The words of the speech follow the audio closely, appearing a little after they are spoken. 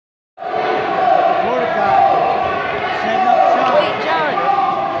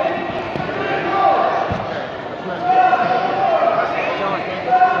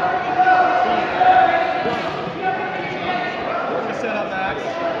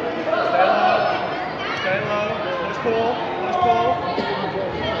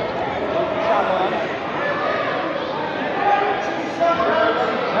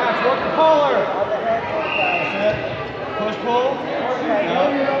Max, work the collar. That's it. Push, pull. Okay, no.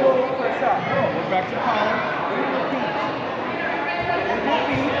 Work back to the collar.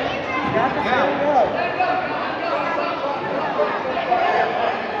 Got the Now.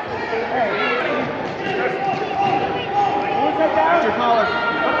 Who's that down? Your collar.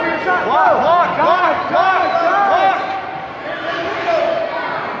 Look for your shot. Block, block, block, block, block.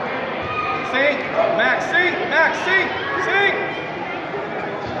 Sink, Max, sink, Max, sink, sink.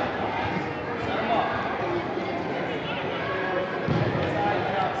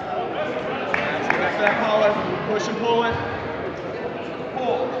 Max, that collar, push and pull it.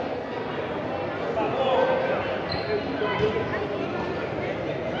 Pull.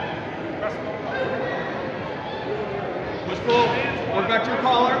 Push, pull. Work back to your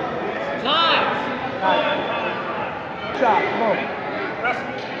collar. Time. Shot, come on.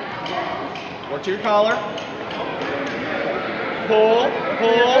 Work to your collar. Pull,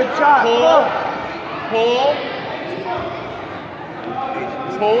 pull, Good shot, pull, pull.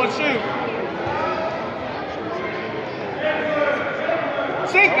 Pull and shoot.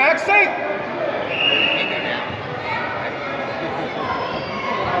 Sink, Max, sink.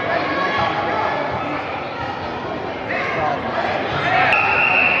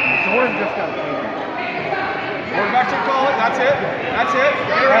 Jordan just got a Work back to your collar. That's it. That's it.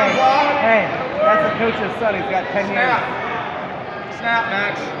 Get around the block. Hey, that's the coach's son. He's got 10 years. Snap. Snap,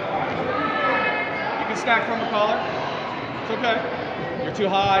 Max. You can snap from the collar. It's okay. You're too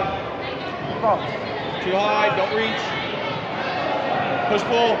high. Too high. Don't reach. Push,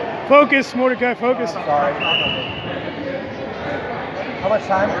 pull. Focus, Mordecai, focus. Sorry. How much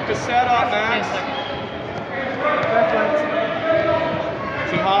time? Work the setup, Max.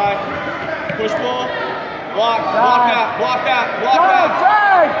 Too high. Push, pull. Block. Block that. Block that. Block that.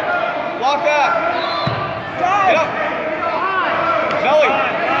 Drag! Block that. Drag! Get up. Belly.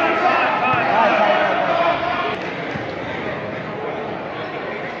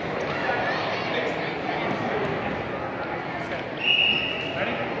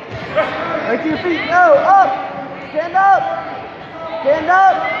 Right to your feet. No, up. Stand up. Stand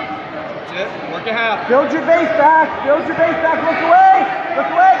up. That's it. Work a half. Build your base back. Build your base back. Look away.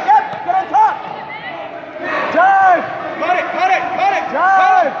 Look away. Yep. Get on top. Drive. Cut it. Cut it. Cut it.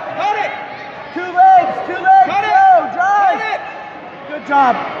 Drive. Cut it. Two legs. Two legs. Cut it. Go. Drive. Cut it. Good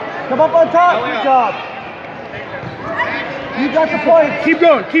job. Come up on top. Belly Good up. job. You got the point. Keep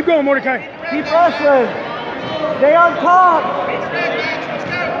going, Mordecai. Keep wrestling. Stay on top.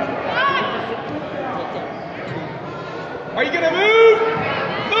 Are you gonna move?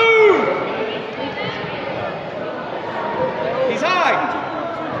 Move! He's high.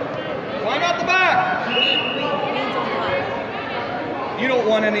 Climb out the back. You don't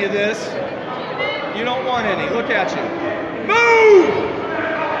want any of this. You don't want any. Look at you. Move!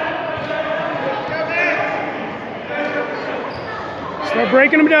 Start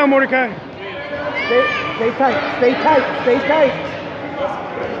breaking them down, Mordecai. Stay tight. Stay tight. Stay tight.